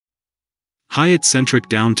Hyatt Centric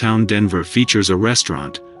Downtown Denver features a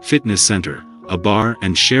restaurant, fitness center, a bar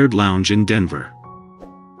and shared lounge in Denver.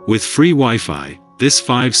 With free Wi-Fi, this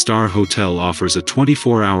 5-star hotel offers a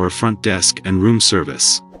 24-hour front desk and room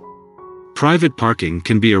service. Private parking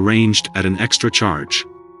can be arranged at an extra charge.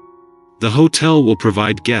 The hotel will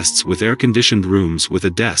provide guests with air-conditioned rooms with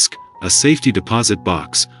a desk, a safety deposit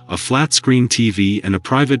box, a flat-screen TV and a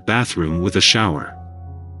private bathroom with a shower.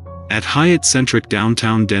 At Hyatt Centric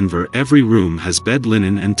Downtown Denver, every room has bed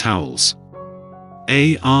linen and towels.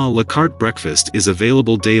 A la carte breakfast is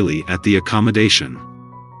available daily at the accommodation.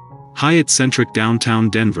 Hyatt Centric Downtown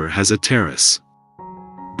Denver has a terrace.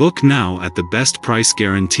 Book now at the best price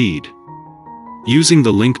guaranteed. Using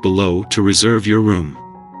the link below to reserve your room.